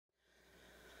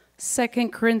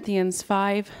2 Corinthians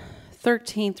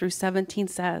 5:13 through 17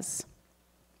 says,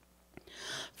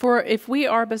 "For if we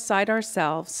are beside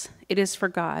ourselves, it is for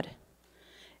God.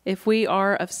 If we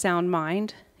are of sound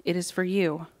mind, it is for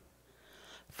you.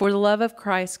 For the love of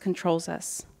Christ controls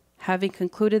us, having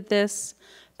concluded this,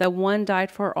 that one died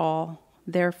for all,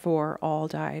 therefore all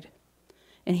died.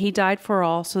 And he died for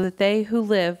all, so that they who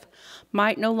live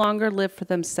might no longer live for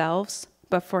themselves,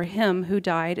 but for him who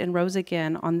died and rose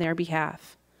again on their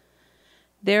behalf.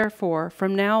 Therefore,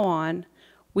 from now on,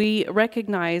 we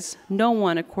recognize no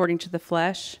one according to the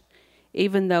flesh,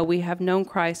 even though we have known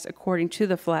Christ according to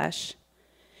the flesh.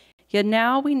 Yet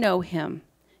now we know him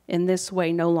in this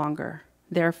way no longer.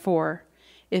 Therefore,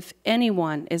 if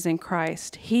anyone is in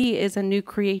Christ, he is a new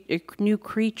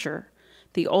creature.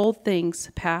 The old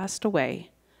things passed away.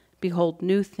 Behold,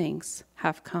 new things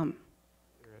have come."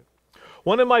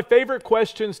 One of my favorite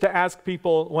questions to ask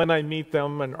people when I meet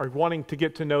them and are wanting to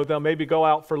get to know them, maybe go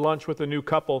out for lunch with a new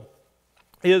couple,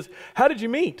 is, how did you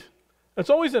meet?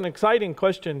 It's always an exciting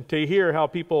question to hear how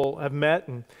people have met,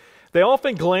 and they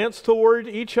often glance toward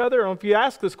each other. And if you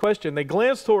ask this question, they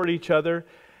glance toward each other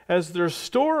as their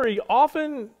story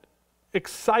often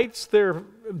excites their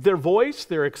voice,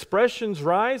 their expressions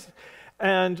rise.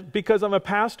 And because I'm a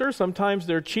pastor, sometimes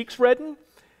their cheeks redden.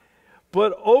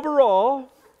 But overall,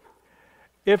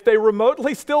 if they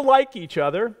remotely still like each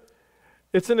other,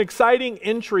 it's an exciting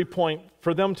entry point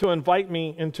for them to invite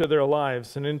me into their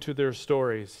lives and into their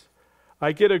stories.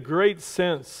 I get a great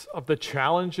sense of the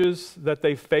challenges that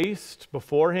they faced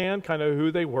beforehand, kind of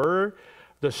who they were,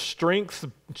 the strengths,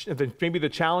 maybe the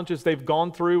challenges they've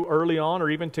gone through early on or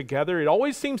even together. It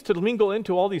always seems to mingle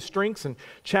into all these strengths and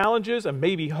challenges and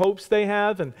maybe hopes they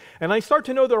have. And I start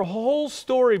to know their whole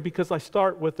story because I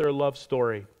start with their love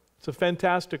story. It's a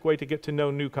fantastic way to get to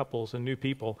know new couples and new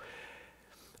people.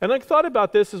 And I thought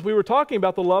about this as we were talking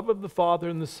about the love of the Father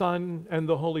and the Son and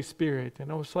the Holy Spirit.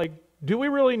 And I was like, do we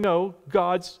really know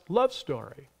God's love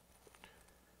story?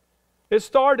 It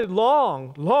started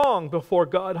long, long before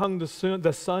God hung the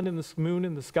sun and the moon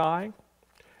in the sky,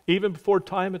 even before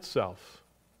time itself.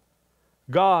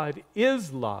 God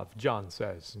is love, John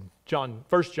says in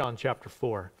 1 John chapter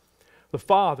 4. The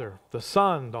Father, the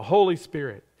Son, the Holy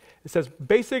Spirit. It says,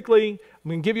 basically,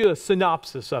 I'm going to give you a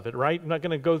synopsis of it, right? I'm not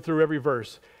going to go through every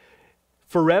verse.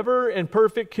 Forever and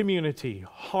perfect community,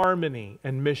 harmony,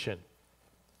 and mission.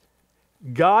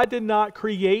 God did not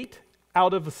create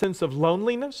out of a sense of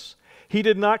loneliness. He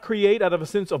did not create out of a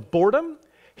sense of boredom.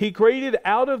 He created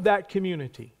out of that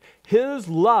community. His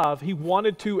love, he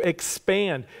wanted to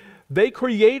expand. They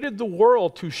created the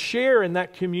world to share in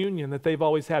that communion that they've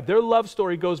always had. Their love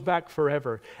story goes back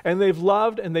forever. And they've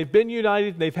loved and they've been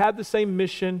united. And they've had the same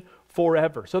mission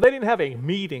forever. So they didn't have a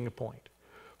meeting point.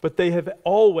 But they have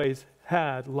always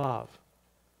had love.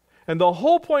 And the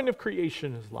whole point of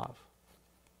creation is love.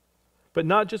 But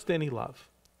not just any love.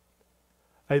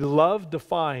 A love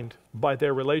defined by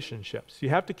their relationships. You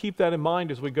have to keep that in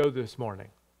mind as we go this morning.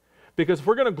 Because if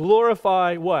we're going to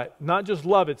glorify what? Not just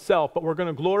love itself, but we're going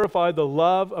to glorify the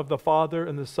love of the Father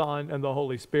and the Son and the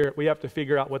Holy Spirit. We have to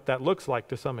figure out what that looks like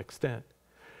to some extent.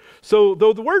 So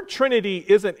though the word Trinity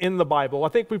isn't in the Bible, I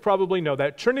think we probably know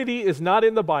that. Trinity is not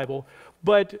in the Bible,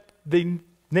 but the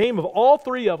name of all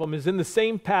three of them is in the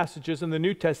same passages in the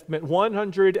New Testament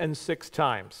 106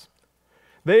 times.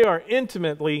 They are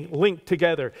intimately linked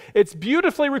together. It's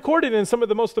beautifully recorded in some of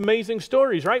the most amazing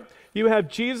stories, right? You have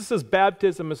Jesus'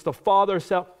 baptism as the Father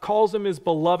calls him his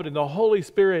beloved and the Holy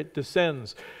Spirit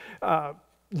descends.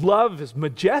 Love is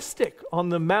majestic on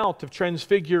the Mount of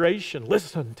Transfiguration.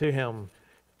 Listen to him,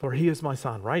 for he is my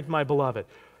Son, right? My beloved.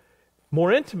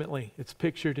 More intimately, it's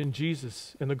pictured in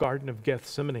Jesus in the Garden of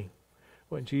Gethsemane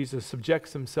when Jesus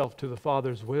subjects himself to the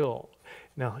Father's will.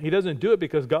 Now, he doesn't do it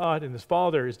because God and his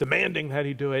Father is demanding that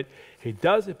he do it. He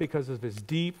does it because of his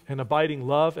deep and abiding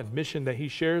love and mission that he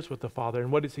shares with the Father.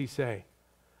 And what does he say?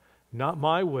 Not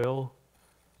my will,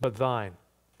 but thine.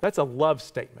 That's a love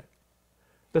statement.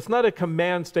 That's not a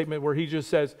command statement where he just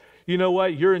says, you know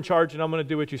what, you're in charge and I'm going to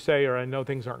do what you say or I know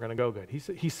things aren't going to go good.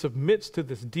 He submits to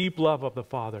this deep love of the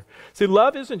Father. See,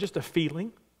 love isn't just a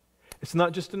feeling. It's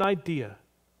not just an idea.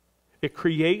 It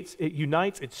creates, it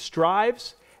unites, it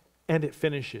strives, and it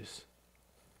finishes.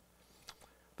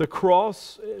 The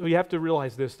cross, we have to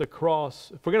realize this, the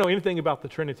cross, if we're going to know anything about the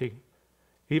Trinity,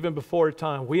 even before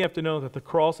time, we have to know that the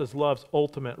cross is love's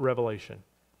ultimate revelation.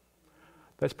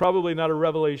 That's probably not a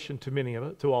revelation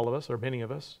to all of us, or many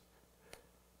of us.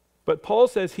 But Paul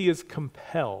says he is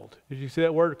compelled. Did you see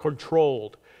that word?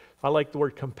 Controlled. I like the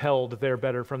word compelled there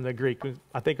better from the Greek.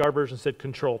 I think our version said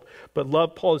controlled.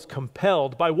 But Paul is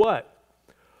compelled by what?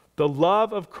 The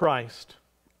love of Christ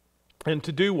And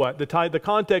to do what? The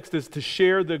context is to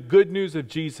share the good news of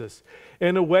Jesus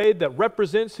in a way that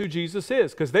represents who Jesus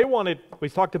is. Because we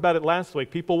talked about it last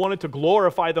week, people wanted to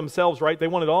glorify themselves, right? They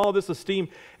wanted all this esteem.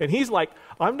 And he's like,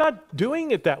 I'm not doing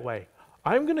it that way.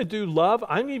 I'm going to do love.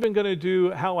 I'm even going to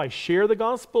do how I share the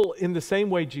gospel in the same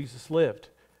way Jesus lived.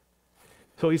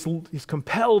 So he's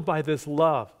compelled by this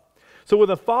love. So when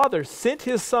the Father sent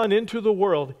his Son into the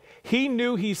world, he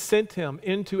knew he sent him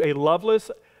into a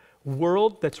loveless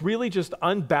world that's really just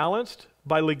unbalanced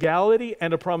by legality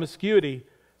and a promiscuity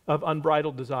of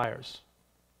unbridled desires.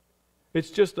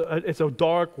 It's a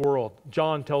dark world.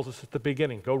 John tells us at the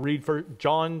beginning. Go read for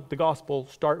John, the gospel,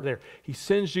 start there. He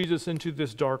sends Jesus into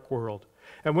this dark world.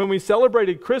 And when we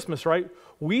celebrated Christmas, right,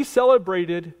 we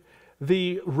celebrated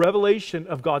the revelation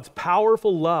of God's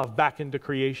powerful love back into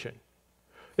creation.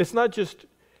 It's not just,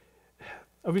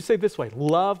 let me say it this way,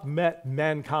 love met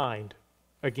mankind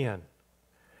again.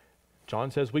 John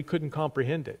says we couldn't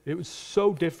comprehend it. It was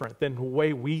so different than the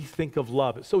way we think of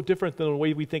love. It's so different than the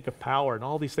way we think of power and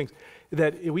all these things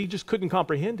that we just couldn't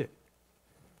comprehend it.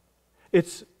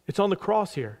 It's on the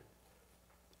cross here.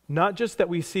 Not just that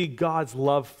we see God's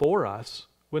love for us.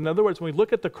 In other words, when we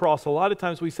look at the cross, a lot of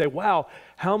times we say, wow,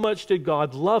 how much did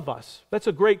God love us? That's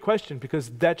a great question because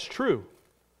that's true.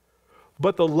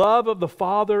 But the love of the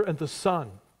Father and the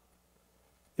Son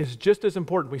is just as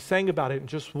important. We sang about it in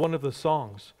just one of the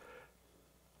songs.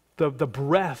 The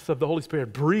breath of the Holy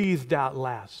Spirit breathed out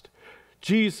last.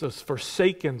 Jesus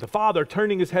forsaken, the Father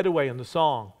turning his head away in the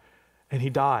song, and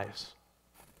he dies.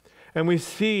 And we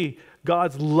see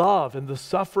God's love and the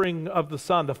suffering of the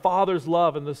Son, the Father's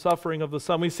love and the suffering of the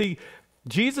Son. We see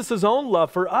Jesus' own love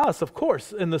for us, of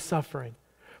course, in the suffering.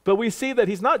 But we see that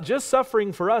he's not just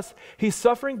suffering for us, he's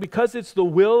suffering because it's the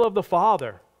will of the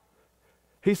Father.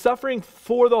 He's suffering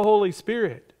for the Holy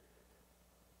Spirit.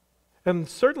 And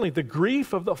certainly the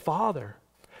grief of the Father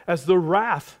as the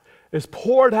wrath is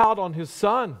poured out on his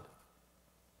Son.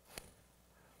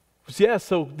 Yes,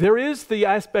 so there is the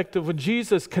aspect of when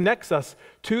Jesus connects us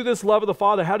to this love of the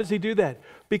Father. How does he do that?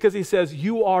 Because he says,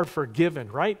 you are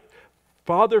forgiven, right?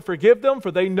 Father, forgive them, for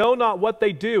they know not what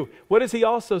they do. What does he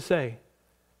also say?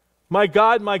 My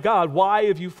God, why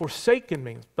have you forsaken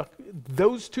me?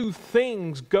 Those two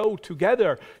things go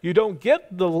together. You don't get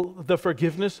the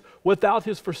forgiveness without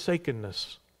his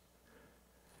forsakenness.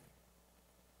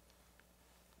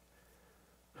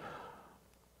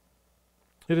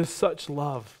 It is such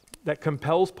love that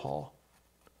compels Paul.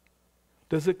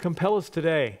 Does it compel us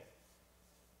today?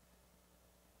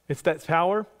 It's that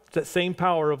power, it's that same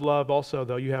power of love also,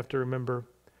 though, you have to remember,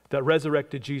 that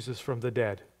resurrected Jesus from the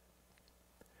dead.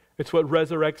 It's what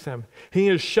resurrects him. He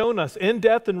has shown us in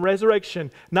death and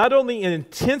resurrection not only an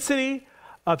intensity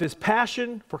of his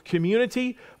passion for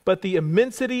community, but the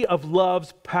immensity of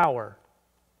love's power.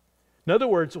 In other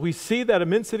words, we see that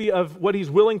immensity of what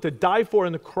he's willing to die for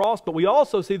in the cross, but we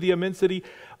also see the immensity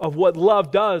of what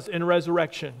love does in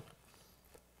resurrection.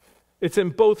 It's in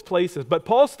both places. But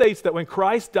Paul states that when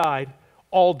Christ died,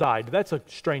 all died. That's a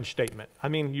strange statement. I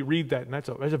mean, you read that, and that's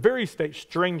a very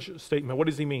strange statement. What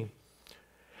does he mean?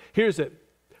 Here's it.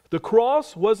 The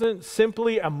cross wasn't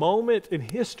simply a moment in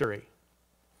history.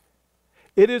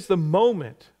 It is the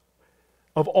moment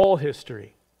of all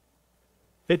history.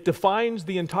 It defines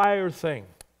the entire thing.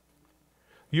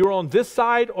 You're on this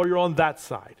side or you're on that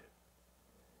side.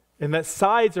 And that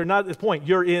sides are not the point.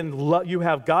 You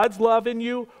have God's love in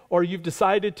you, or you've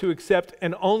decided to accept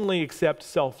and only accept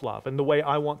self-love and the way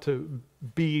I want to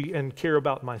be and care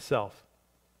about myself.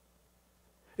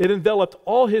 It enveloped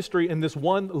all history in this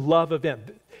one love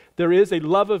event. There is a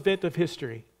love event of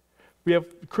history. We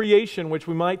have creation, which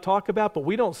we might talk about, but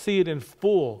we don't see it in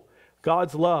full,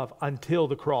 God's love, until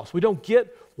the cross. We don't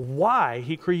get why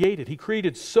he created. He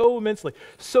created so immensely,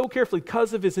 so carefully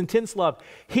because of his intense love.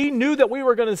 He knew that we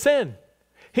were going to sin.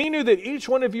 He knew that each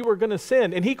one of you were going to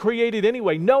sin, and he created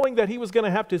anyway, knowing that he was going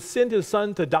to have to send his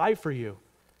Son to die for you.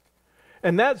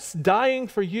 And that's dying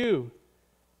for you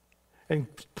and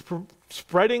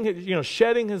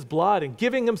shedding his blood and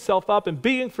giving himself up and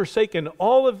being forsaken,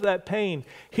 all of that pain.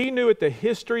 He knew at the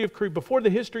history of before the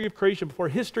history of creation, before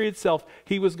history itself,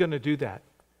 he was going to do that.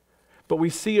 But we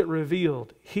see it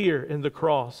revealed here in the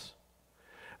cross.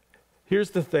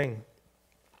 Here's the thing.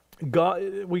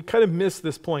 God, we kind of miss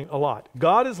this point a lot.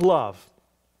 God is love.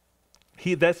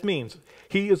 That means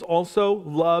he is also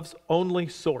love's only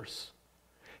source.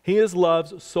 He is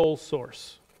love's sole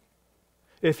source.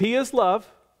 If he is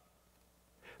love,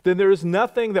 then there is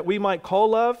nothing that we might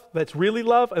call love that's really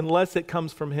love unless it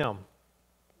comes from him.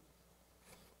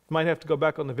 You might have to go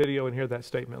back on the video and hear that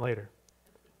statement later.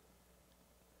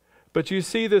 But you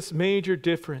see this major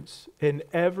difference in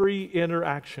every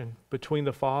interaction between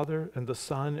the Father and the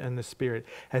Son and the Spirit.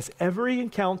 As every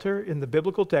encounter in the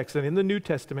biblical text and in the New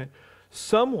Testament,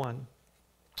 someone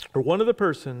or one of the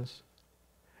persons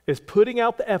is putting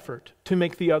out the effort to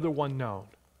make the other one known.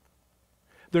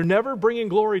 They're never bringing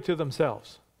glory to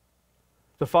themselves.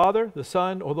 The Father, the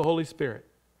Son, or the Holy Spirit.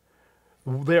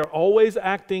 They're always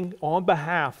acting on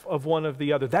behalf of one of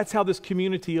the other. That's how this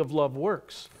community of love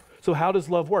works. So how does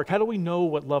love work? How do we know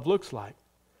what love looks like?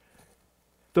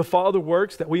 The Father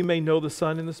works that we may know the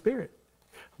Son and the Spirit.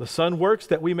 The Son works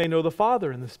that we may know the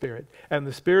Father and the Spirit. And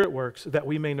the Spirit works that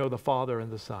we may know the Father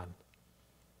and the Son.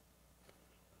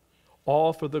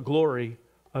 All for the glory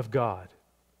of God.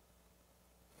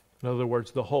 In other words,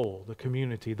 the whole, the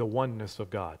community, the oneness of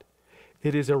God.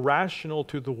 It is irrational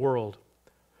to the world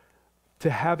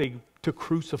to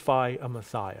crucify a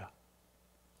Messiah.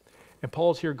 And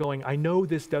Paul's here going, I know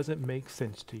this doesn't make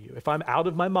sense to you. If I'm out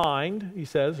of my mind, he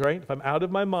says, right? If I'm out of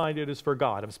my mind, it is for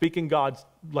God. I'm speaking God's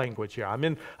language here.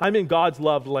 I'm in God's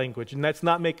love language, and that's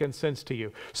not making sense to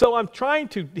you. So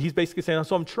he's basically saying,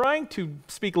 so I'm trying to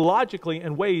speak logically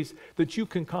in ways that you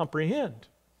can comprehend.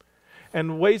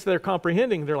 And ways they're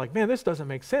comprehending, they're like, man, this doesn't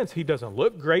make sense. He doesn't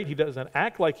look great. He doesn't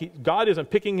act like God isn't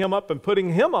picking him up and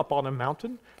putting him up on a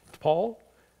mountain, Paul.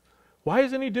 Why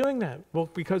isn't he doing that? Well,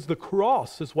 because the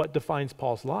cross is what defines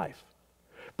Paul's life.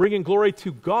 Bringing glory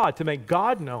to God, to make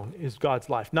God known, is God's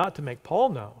life, not to make Paul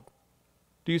known.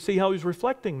 Do you see how he's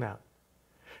reflecting that?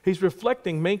 He's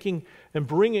reflecting, making, and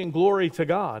bringing glory to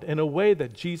God in a way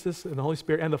that Jesus and the Holy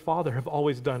Spirit and the Father have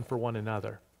always done for one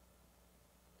another.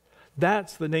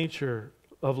 That's the nature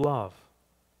of love.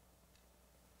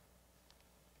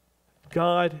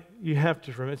 God, you have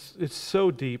to remember, it's so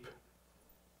deep.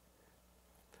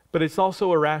 But it's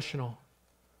also irrational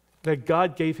that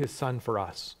God gave his Son for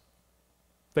us.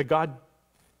 That God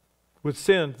would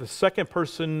send the second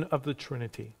person of the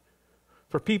Trinity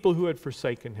for people who had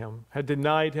forsaken him, had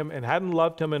denied him, and hadn't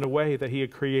loved him in a way that he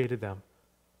had created them.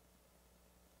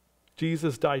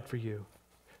 Jesus died for you.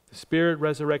 The Spirit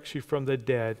resurrects you from the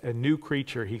dead, a new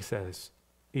creature, he says,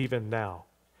 even now.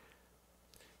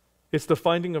 It's the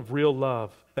finding of real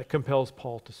love that compels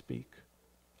Paul to speak.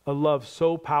 A love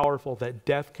so powerful that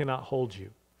death cannot hold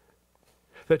you.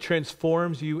 That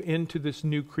transforms you into this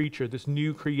new creature, this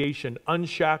new creation,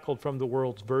 unshackled from the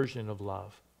world's version of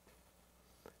love.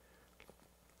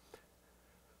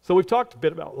 So we've talked a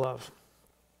bit about love.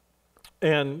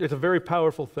 And it's a very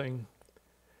powerful thing.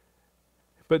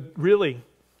 But really,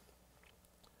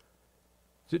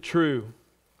 is it true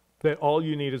that all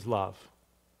you need is love?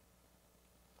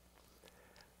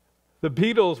 The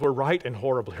Beatles were right and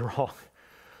horribly wrong.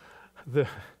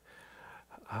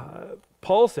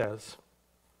 Paul says,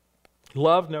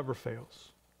 love never fails.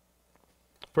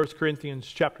 1 Corinthians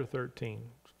chapter 13.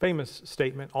 Famous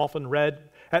statement, often read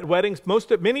at weddings.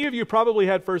 Many of you probably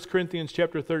had 1 Corinthians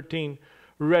chapter 13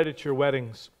 read at your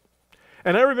weddings.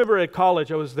 And I remember at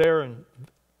college, I was there, and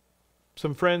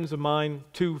some friends of mine,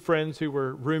 two friends who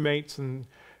were roommates, and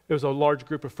it was a large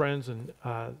group of friends, and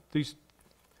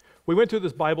we went to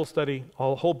this Bible study,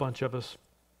 a whole bunch of us.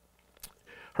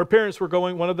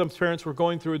 One of them's parents were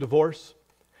going through a divorce.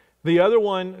 The other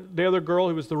girl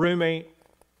who was the roommate,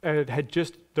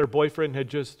 their boyfriend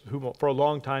who for a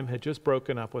long time had just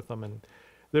broken up with them, and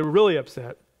they were really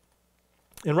upset.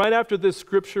 And right after this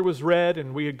scripture was read,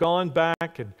 and we had gone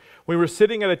back, and we were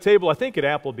sitting at a table, I think at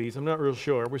Applebee's, I'm not real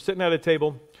sure. We're sitting at a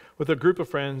table with a group of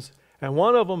friends, and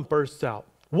one of them bursts out,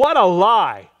 "What a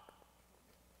lie!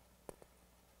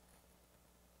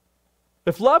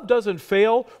 If love doesn't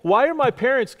fail, why are my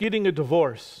parents getting a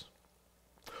divorce?"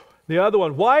 The other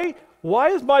one, why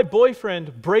is my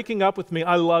boyfriend breaking up with me?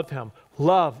 I love him.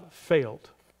 Love failed.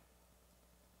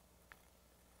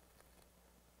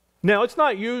 Now, it's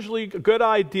not usually a good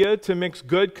idea to mix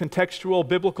good contextual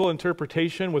biblical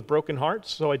interpretation with broken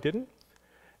hearts, so I didn't.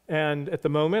 And at the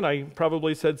moment, I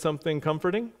probably said something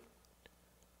comforting.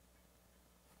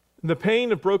 The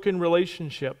pain of broken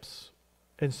relationships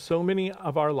in so many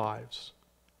of our lives,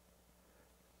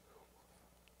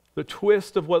 the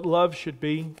twist of what love should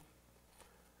be,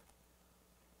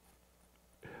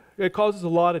 it causes a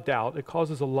lot of doubt. It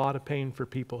causes a lot of pain for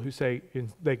people who say,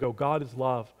 they go, God is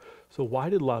love, so why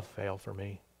did love fail for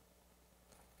me?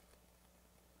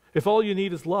 If all you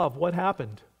need is love, what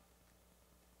happened?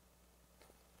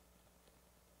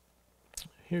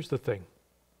 Here's the thing.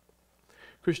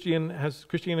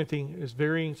 Christianity is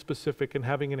very specific in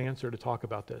having an answer to talk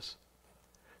about this.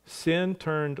 Sin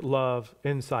turned love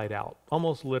inside out,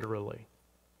 almost literally.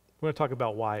 We're going to talk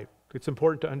about why. It's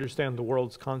important to understand the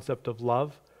world's concept of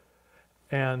love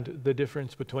and the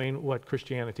difference between what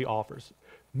Christianity offers.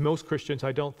 Most Christians,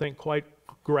 I don't think, quite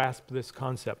grasp this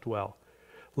concept well.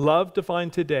 Love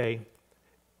defined today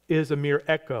is a mere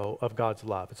echo of God's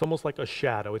love. It's almost like a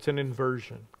shadow. It's an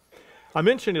inversion. I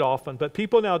mention it often, but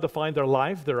people now define their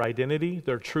life, their identity,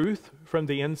 their truth from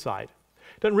the inside.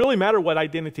 It doesn't really matter what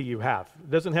identity you have.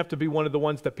 It doesn't have to be one of the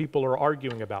ones that people are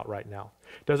arguing about right now.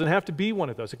 It doesn't have to be one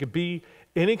of those. It could be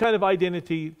any kind of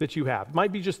identity that you have. It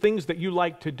might be just things that you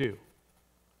like to do.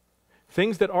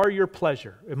 Things that are your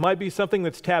pleasure. It might be something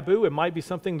that's taboo. It might be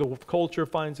something the culture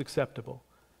finds acceptable.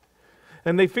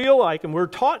 And they feel like, and we're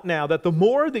taught now, that the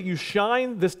more that you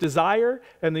shine this desire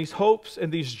and these hopes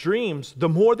and these dreams, the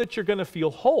more that you're going to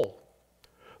feel whole.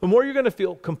 The more you're going to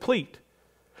feel complete.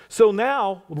 So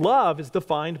now, love is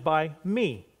defined by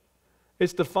me.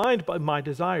 It's defined by my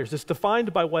desires. It's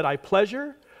defined by what I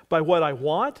pleasure, by what I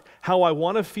want, how I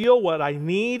want to feel, what I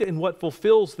need, and what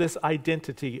fulfills this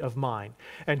identity of mine.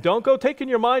 And don't go taking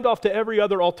your mind off to every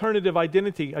other alternative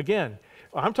identity. Again,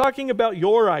 I'm talking about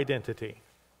your identity.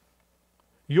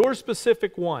 Your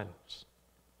specific ones.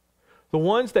 The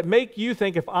ones that make you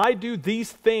think, if I do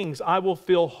these things, I will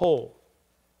feel whole.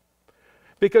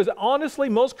 Because honestly,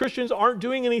 most Christians aren't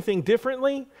doing anything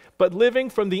differently, but living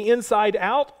from the inside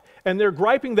out, and they're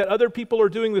griping that other people are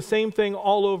doing the same thing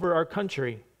all over our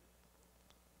country.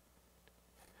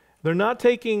 They're not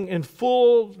taking in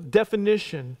full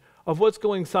definition of what's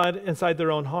going inside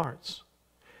their own hearts.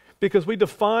 Because we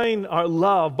define our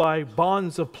love by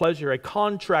bonds of pleasure, a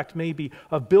contract maybe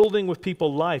of building with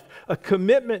people life, a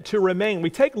commitment to remain.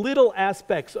 We take little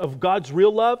aspects of God's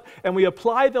real love and we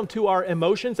apply them to our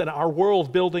emotions and our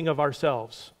world building of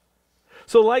ourselves.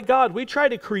 So like God, we try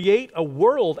to create a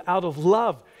world out of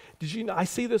love. Did you know, I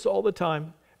see this all the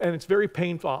time, and it's very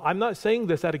painful. I'm not saying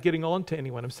this out of getting on to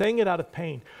anyone. I'm saying it out of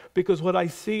pain. Because what I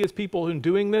see is people in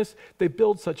doing this, they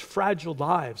build such fragile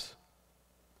lives.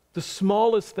 The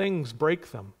smallest things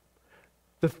break them.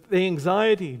 The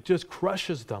anxiety just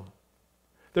crushes them.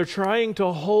 They're trying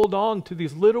to hold on to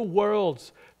these little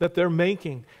worlds that they're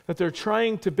making, that they're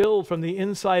trying to build from the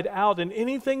inside out. And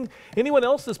anyone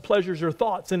else's pleasures or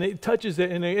thoughts, and it touches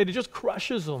it, and it just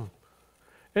crushes them.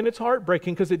 And it's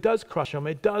heartbreaking because it does crush them.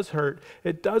 It does hurt.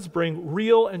 It does bring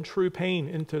real and true pain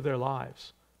into their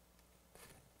lives.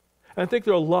 And I think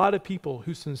there are a lot of people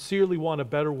who sincerely want a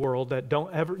better world that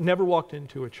never walked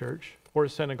into a church or a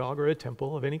synagogue or a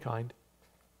temple of any kind.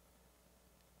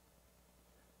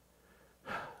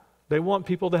 They want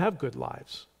people to have good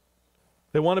lives.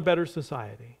 They want a better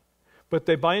society. But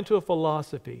they buy into a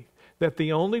philosophy that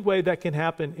the only way that can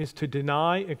happen is to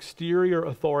deny exterior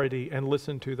authority and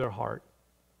listen to their heart.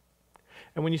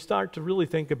 And when you start to really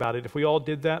think about it, if we all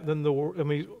did that, then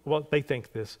they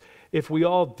think this. If we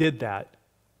all did that,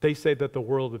 they say that the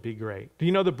world would be great. Do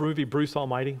you know the movie Bruce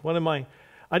Almighty?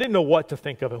 I didn't know what to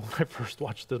think of it when I first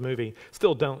watched the movie.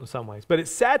 Still don't in some ways. But it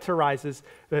satirizes,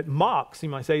 it mocks, you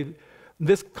might say,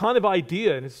 this kind of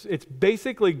idea. And it's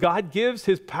basically God gives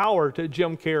his power to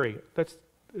Jim Carrey. That's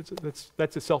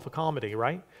itself a comedy,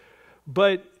 right?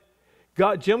 But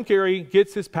Jim Carrey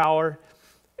gets his power,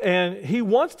 and he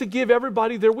wants to give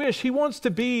everybody their wish. He wants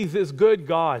to be this good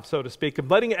God, so to speak, and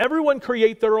letting everyone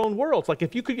create their own worlds. Like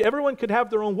if everyone could have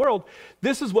their own world,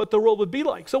 this is what the world would be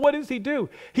like. So what does he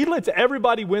do? He lets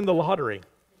everybody win the lottery.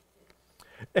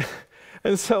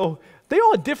 And so they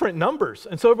all had different numbers.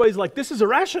 And so everybody's like, this is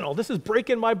irrational. This is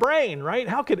breaking my brain, right?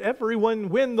 How could everyone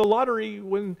win the lottery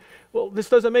when, well, this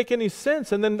doesn't make any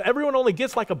sense. And then everyone only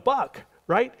gets like $1,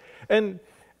 right?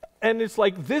 And it's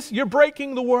like this, you're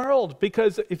breaking the world,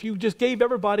 because if you just gave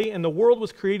everybody and the world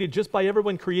was created just by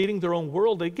everyone creating their own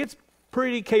world, it gets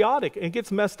pretty chaotic, it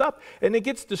gets messed up, and it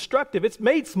gets destructive. It's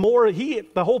made more,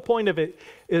 the whole point of it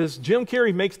is Jim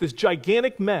Carrey makes this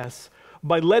gigantic mess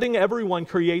by letting everyone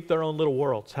create their own little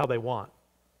worlds how they want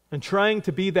and trying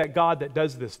to be that God that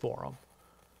does this for them.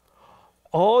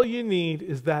 All you need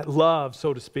is that love,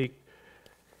 so to speak,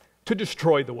 to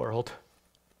destroy the world.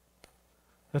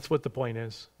 That's what the point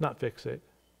is, not fix it.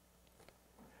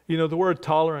 You know, the word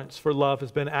tolerance for love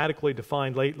has been adequately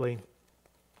defined lately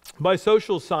by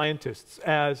social scientists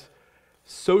as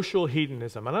social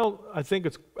hedonism. And I think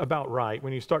it's about right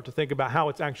when you start to think about how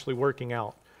it's actually working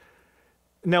out.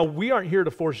 Now, we aren't here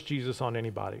to force Jesus on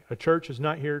anybody. A church is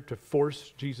not here to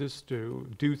force Jesus to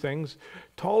do things.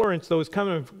 Tolerance, though, has kind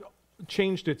of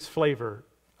changed its flavor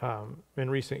in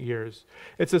recent years.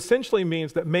 It essentially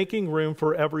means that making room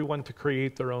for everyone to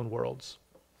create their own worlds.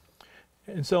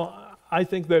 And so I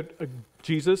think that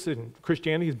Jesus and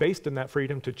Christianity is based in that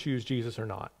freedom to choose Jesus or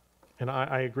not. And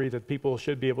I agree that people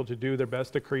should be able to do their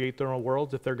best to create their own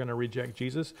worlds if they're going to reject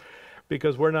Jesus.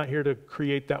 because we're not here to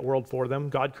create that world for them.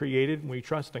 God created, and we're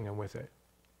trusting Him with it.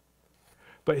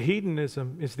 But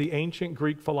hedonism is the ancient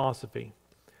Greek philosophy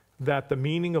that the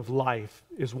meaning of life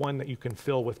is one that you can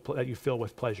fill with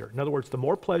pleasure. In other words, the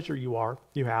more pleasure you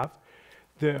have,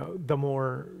 the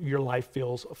more your life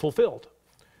feels fulfilled.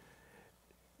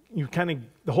 The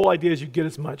whole idea is you get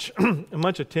as much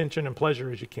attention and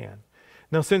pleasure as you can.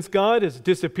 Now, since God has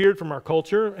disappeared from our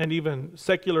culture, and even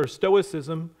secular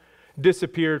stoicism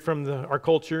disappeared from our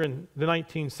culture in the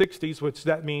 1960s, which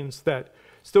that means that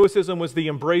Stoicism was the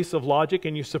embrace of logic,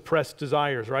 and you suppressed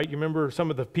desires, right? You remember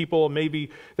some of the people maybe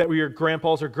that were your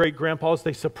grandpas or great-grandpas,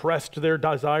 they suppressed their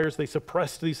desires, they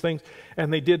suppressed these things,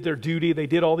 and they did their duty, they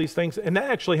did all these things, and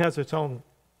that actually has its own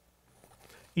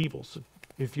evils,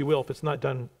 if you will, if it's not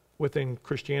done within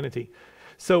Christianity.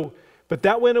 But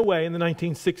that went away in the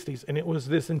 1960s, and it was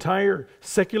this entire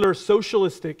secular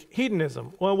socialistic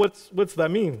hedonism. Well, what's that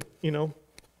mean, you know?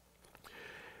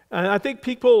 And I think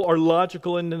people are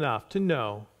logical enough to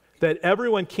know that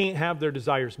everyone can't have their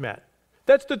desires met.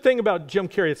 That's the thing about Jim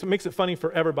Carrey. It makes it funny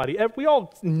for everybody. We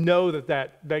all know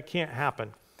that can't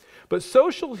happen. But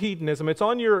social hedonism, it's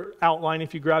on your outline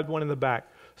if you grabbed one in the back.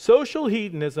 Social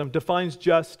hedonism defines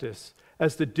justice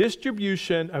as the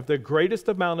distribution of the greatest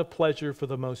amount of pleasure for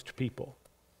the most people.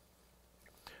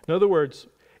 In other words,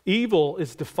 evil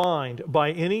is defined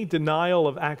by any denial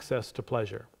of access to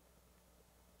pleasure.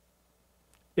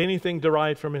 Anything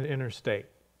derived from an inner state.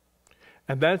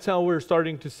 And that's how we're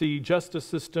starting to see justice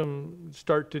system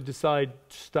start to decide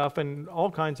stuff and all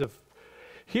kinds of...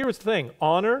 Here's the thing.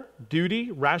 Honor,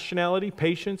 duty, rationality,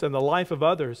 patience, and the life of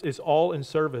others is all in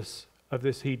service of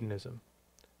this hedonism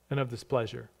and of this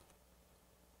pleasure.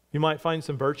 You might find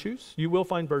some virtues. You will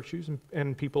find virtues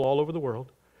in people all over the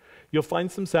world. You'll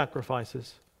find some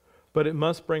sacrifices. But it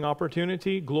must bring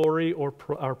opportunity, glory, or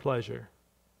pleasure.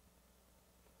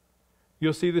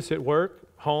 You'll see this at work,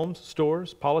 homes,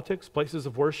 stores, politics, places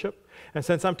of worship. And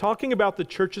since I'm talking about the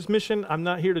church's mission, I'm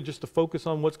not here to focus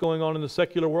on what's going on in the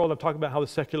secular world. I'm talking about how the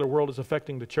secular world is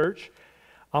affecting the church.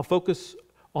 I'll focus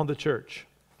on the church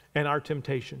and our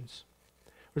temptations.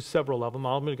 There's several of them.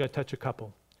 I'm going to touch a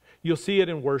couple. You'll see it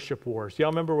in worship wars.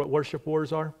 Y'all remember what worship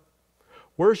wars are?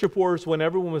 Worship wars when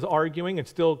everyone was arguing, and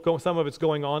some of it's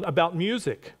going on, about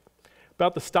music,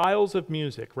 about the styles of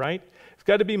music, right? It's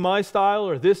got to be my style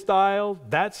or this style,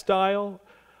 that style.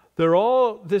 They're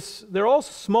all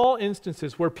small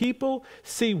instances where people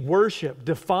see worship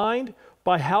defined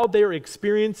by how they're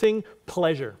experiencing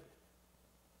pleasure.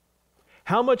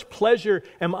 How much pleasure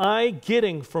am I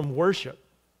getting from worship?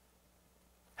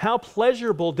 How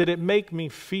pleasurable did it make me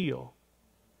feel?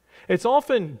 It's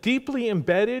often deeply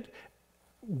embedded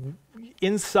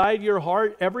inside your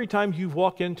heart every time you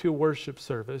walk into a worship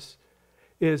service.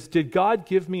 Did God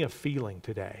give me a feeling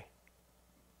today?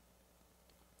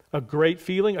 A great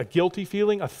feeling, a guilty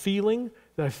feeling, a feeling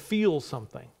that I feel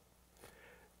something.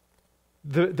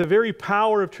 The very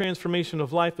power of transformation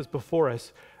of life is before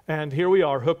us, and here we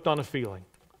are, hooked on a feeling.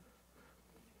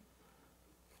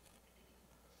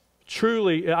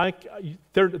 Truly,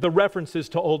 the references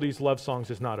to oldies love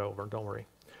songs is not over, don't worry.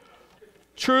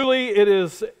 Truly, it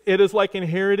is like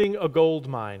inheriting a gold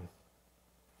mine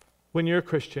when you're a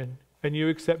Christian and you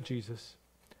accept Jesus.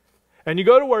 And you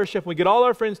go to worship, we get all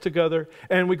our friends together,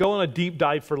 and we go on a deep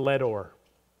dive for lead ore.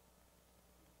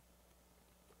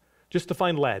 Just to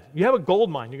find lead. You have a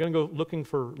gold mine, you're going to go looking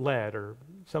for lead or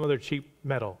some other cheap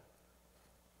metal.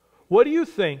 What do you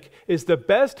think is the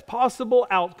best possible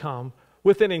outcome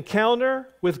with an encounter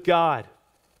with God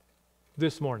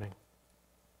this morning?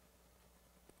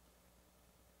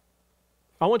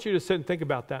 I want you to sit and think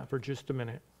about that for just a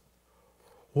minute.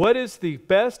 What is the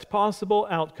best possible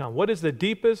outcome? What is the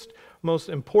deepest, most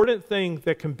important thing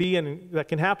that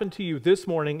can happen to you this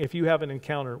morning if you have an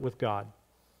encounter with God?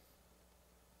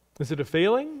 Is it a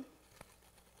feeling?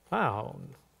 Wow.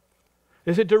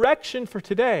 Is it direction for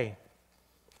today?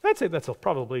 I'd say that's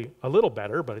probably a little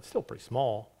better, but it's still pretty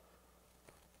small.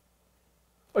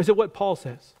 Or is it what Paul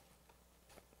says?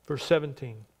 Verse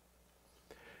 17.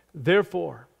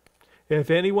 Therefore,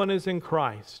 if anyone is in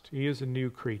Christ, he is a new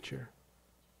creature.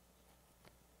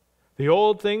 The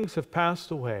old things have passed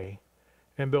away,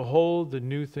 and behold, the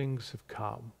new things have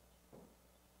come.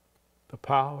 The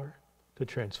power to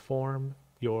transform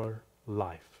your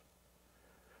life,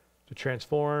 to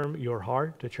transform your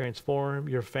heart, to transform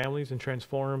your families, and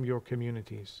transform your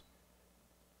communities.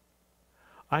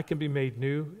 I can be made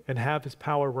new and have his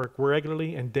power work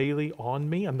regularly and daily on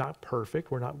me. I'm not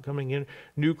perfect. We're not coming in.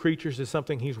 New creatures is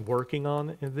something he's working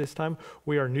on in this time.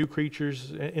 We are new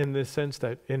creatures in this sense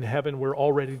that in heaven we're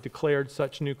already declared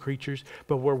such new creatures,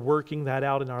 but we're working that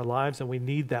out in our lives, and we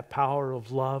need that power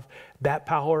of love. That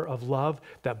power of love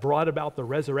that brought about the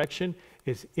resurrection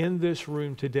is in this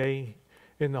room today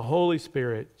in the Holy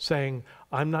Spirit saying,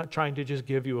 I'm not trying to just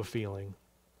give you a feeling.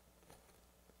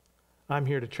 I'm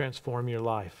here to transform your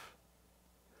life.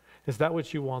 Is that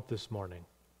what you want this morning?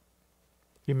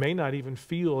 You may not even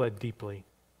feel it deeply.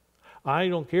 I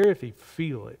don't care if you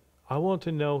feel it. I want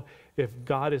to know if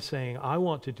God is saying, I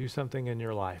want to do something in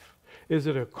your life. Is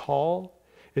it a call?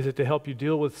 Is it to help you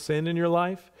deal with sin in your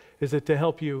life? Is it to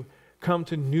help you come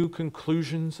to new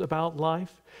conclusions about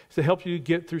life? Is it to help you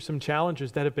get through some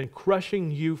challenges that have been crushing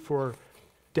you for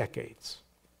decades?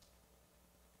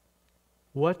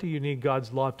 What do you need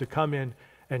God's love to come in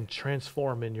and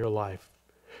transform in your life?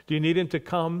 Do you need him to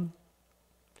come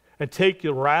and take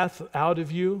your wrath out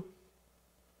of you?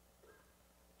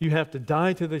 You have to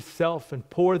die to the self and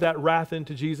pour that wrath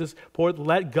into Jesus.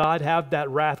 Let God have that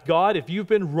wrath. God, if you've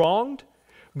been wronged,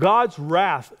 God's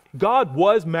wrath, God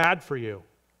was mad for you.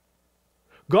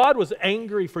 God was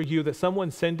angry for you that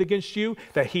someone sinned against you,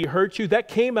 that he hurt you. That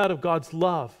came out of God's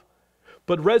love.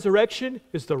 But resurrection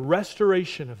is the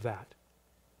restoration of that.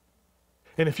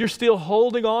 And if you're still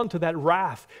holding on to that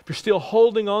wrath, if you're still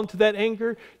holding on to that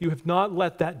anger, you have not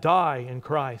let that die in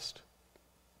Christ.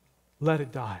 Let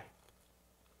it die.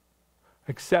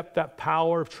 Accept that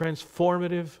power of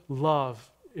transformative love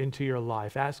into your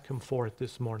life. Ask him for it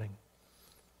this morning.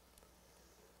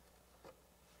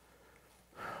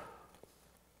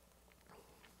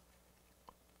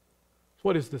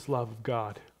 What is this love of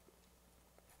God?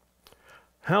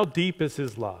 How deep is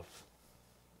his love?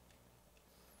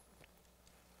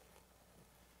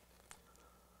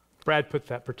 Brad put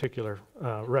that particular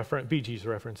BG's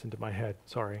reference into my head,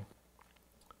 sorry.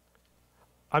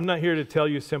 I'm not here to tell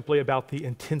you simply about the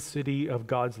intensity of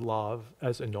God's love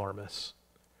as enormous.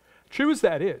 True as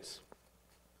that is.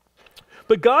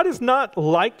 But God is not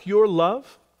like your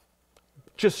love,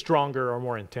 just stronger or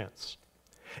more intense.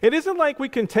 It isn't like we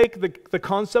can take the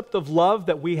concept of love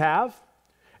that we have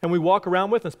and we walk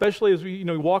around with, especially as we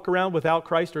walk around without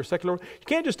Christ or secular. You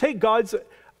can't just take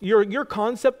your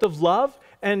concept of love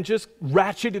and just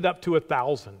ratchet it up to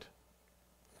 1,000.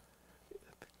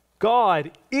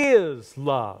 God is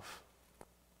love.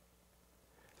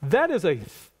 That is a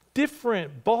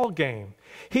different ball game.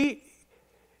 He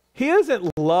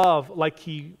isn't love like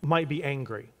he might be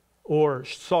angry or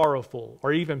sorrowful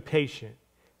or even patient.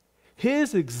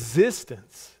 His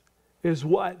existence is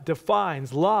what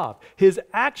defines love. His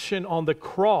action on the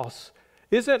cross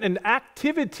isn't an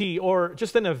activity or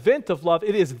just an event of love.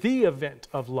 It is the event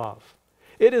of love.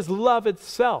 It is love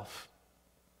itself.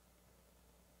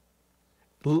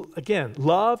 Again,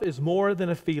 love is more than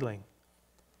a feeling.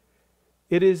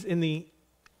 It's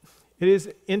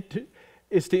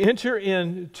to enter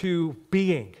into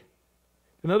being.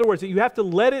 In other words, you have to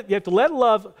let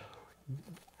love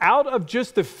out of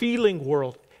just the feeling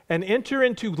world and enter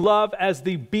into love as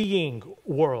the being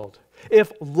world.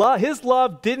 If his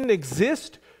love didn't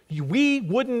exist, we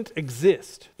wouldn't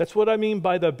exist. That's what I mean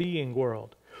by the being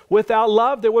world. Without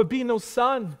love, there would be no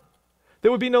sun. There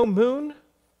would be no moon.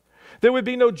 There would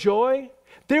be no joy.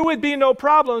 There would be no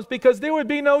problems because there would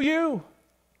be no you.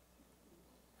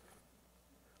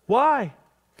 Why?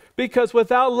 Because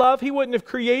without love, he wouldn't have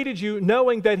created you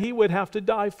knowing that he would have to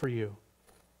die for you.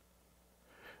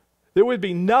 There would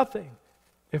be nothing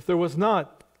if there was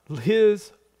not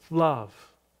his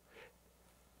love,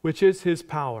 which is his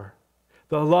power.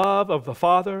 The love of the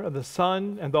Father, and the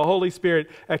Son, and the Holy Spirit,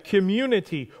 a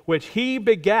community which he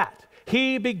begat.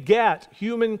 He begat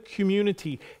human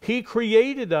community. He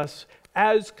created us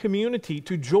as community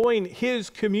to join his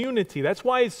community. That's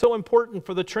why it's so important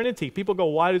for the Trinity. People go,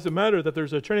 why does it matter that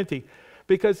there's a Trinity?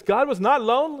 Because God was not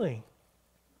lonely.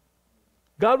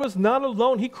 God was not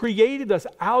alone. He created us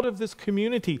out of this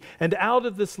community and out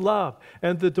of this love.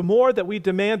 And the more that we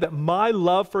demand that my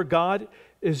love for God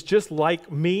is just like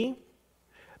me,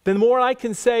 the more I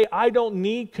can say, I don't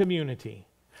need community.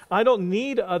 I don't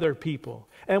need other people.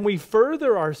 And we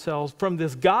further ourselves from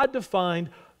this God-defined,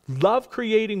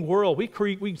 love-creating world.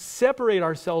 We separate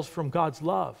ourselves from God's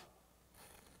love.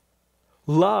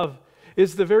 Love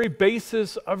is the very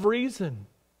basis of reason.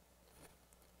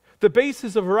 The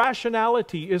basis of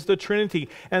rationality is the Trinity,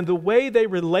 and the way they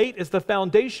relate is the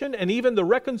foundation and even the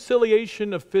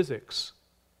reconciliation of physics.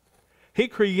 He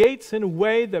creates in a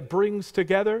way that brings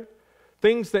together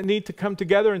things that need to come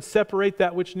together and separate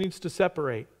that which needs to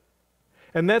separate.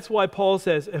 And that's why Paul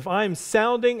says, if I'm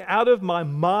sounding out of my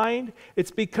mind,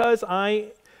 it's because I'm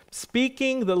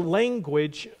speaking the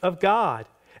language of God.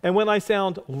 And when I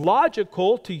sound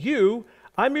logical to you,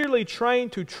 I'm merely trying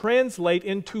to translate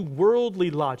into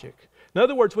worldly logic. In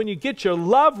other words, when you get your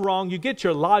love wrong, you get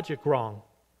your logic wrong.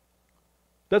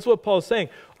 That's what Paul's saying.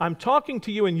 I'm talking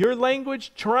to you in your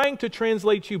language, trying to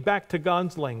translate you back to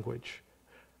God's language.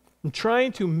 I'm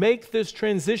trying to make this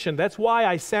transition. That's why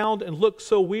I sound and look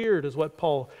so weird, is what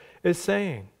Paul is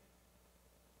saying.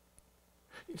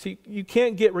 You see, you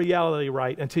can't get reality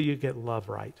right until you get love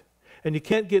right. And you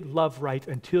can't get love right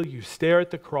until you stare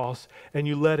at the cross and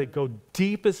you let it go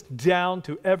deepest down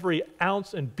to every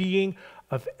ounce and being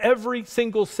of every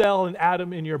single cell and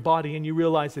atom in your body, and you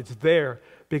realize it's there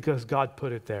because God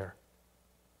put it there.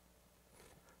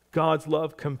 God's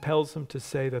love compels them to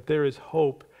say that there is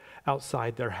hope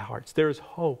outside their hearts. There is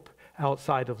hope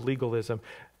outside of legalism,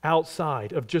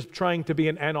 outside of just trying to be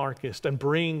an anarchist and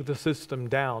bring the system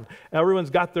down.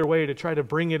 Everyone's got their way to try to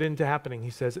bring it into happening. He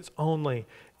says it's only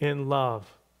in love.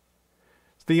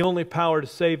 The only power to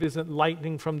save isn't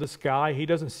lightning from the sky. He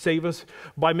doesn't save us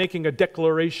by making a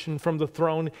declaration from the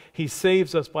throne. He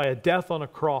saves us by a death on a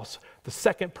cross, the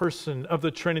second person of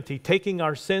the Trinity, taking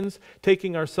our sins,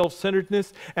 taking our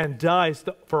self-centeredness, and dies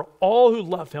for all who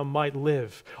love him might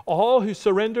live. All who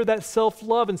surrender that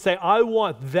self-love and say, I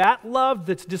want that love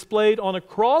that's displayed on a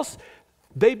cross,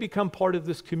 they become part of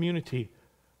this community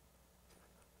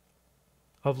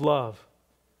of love.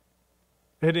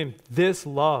 And in this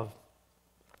love,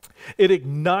 it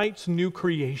ignites new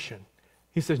creation.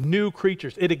 He says new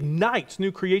creatures. It ignites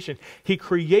new creation. He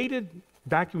created,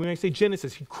 back when I say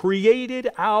Genesis, he created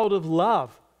out of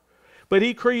love. But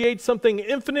he creates something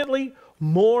infinitely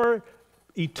more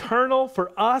eternal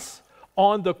for us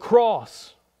on the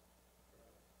cross.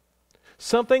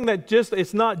 Something that just,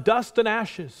 it's not dust and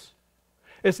ashes.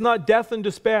 It's not death and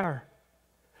despair.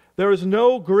 There is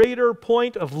no greater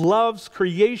point of love's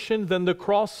creation than the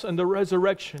cross and the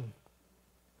resurrection.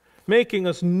 Making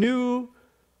us new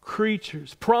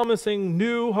creatures, promising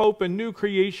new hope and new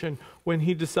creation when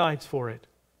he decides for it.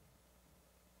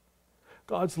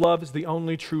 God's love is the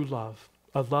only true love,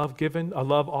 a love given, a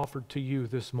love offered to you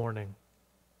this morning.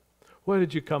 What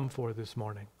did you come for this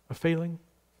morning? A failing?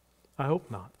 I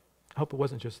hope not. I hope it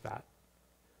wasn't just that.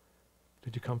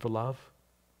 Did you come for love?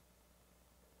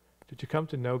 Did you come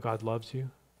to know God loves you?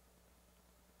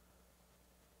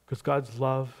 Because God's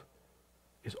love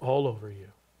is all over you.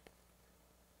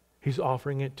 He's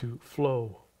offering it to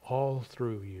flow all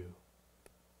through you,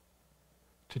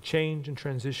 to change and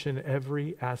transition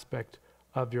every aspect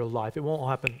of your life. It won't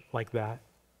happen like that.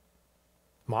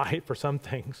 Might for some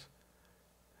things.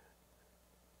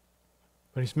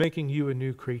 But he's making you a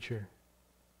new creature.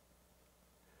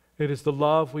 It is the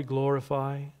love we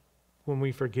glorify when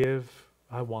we forgive.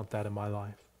 I want that in my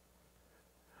life.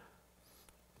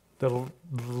 The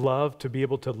love to be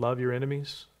able to love your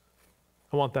enemies.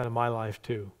 I want that in my life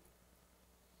too.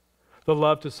 The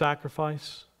love to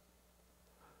sacrifice.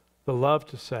 The love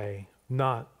to say,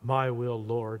 not my will,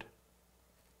 Lord,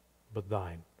 but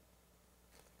thine.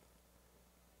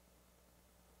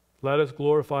 Let us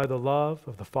glorify the love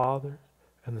of the Father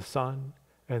and the Son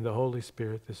and the Holy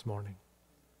Spirit this morning.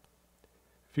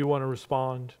 If you want to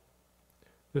respond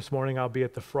this morning, I'll be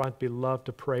at the front. Be love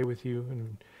to pray with you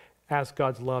and ask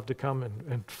God's love to come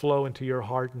and flow into your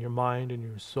heart and your mind and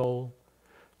your soul,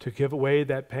 to give away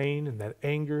that pain and that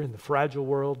anger and the fragile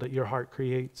world that your heart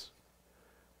creates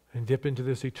and dip into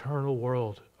this eternal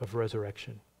world of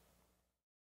resurrection.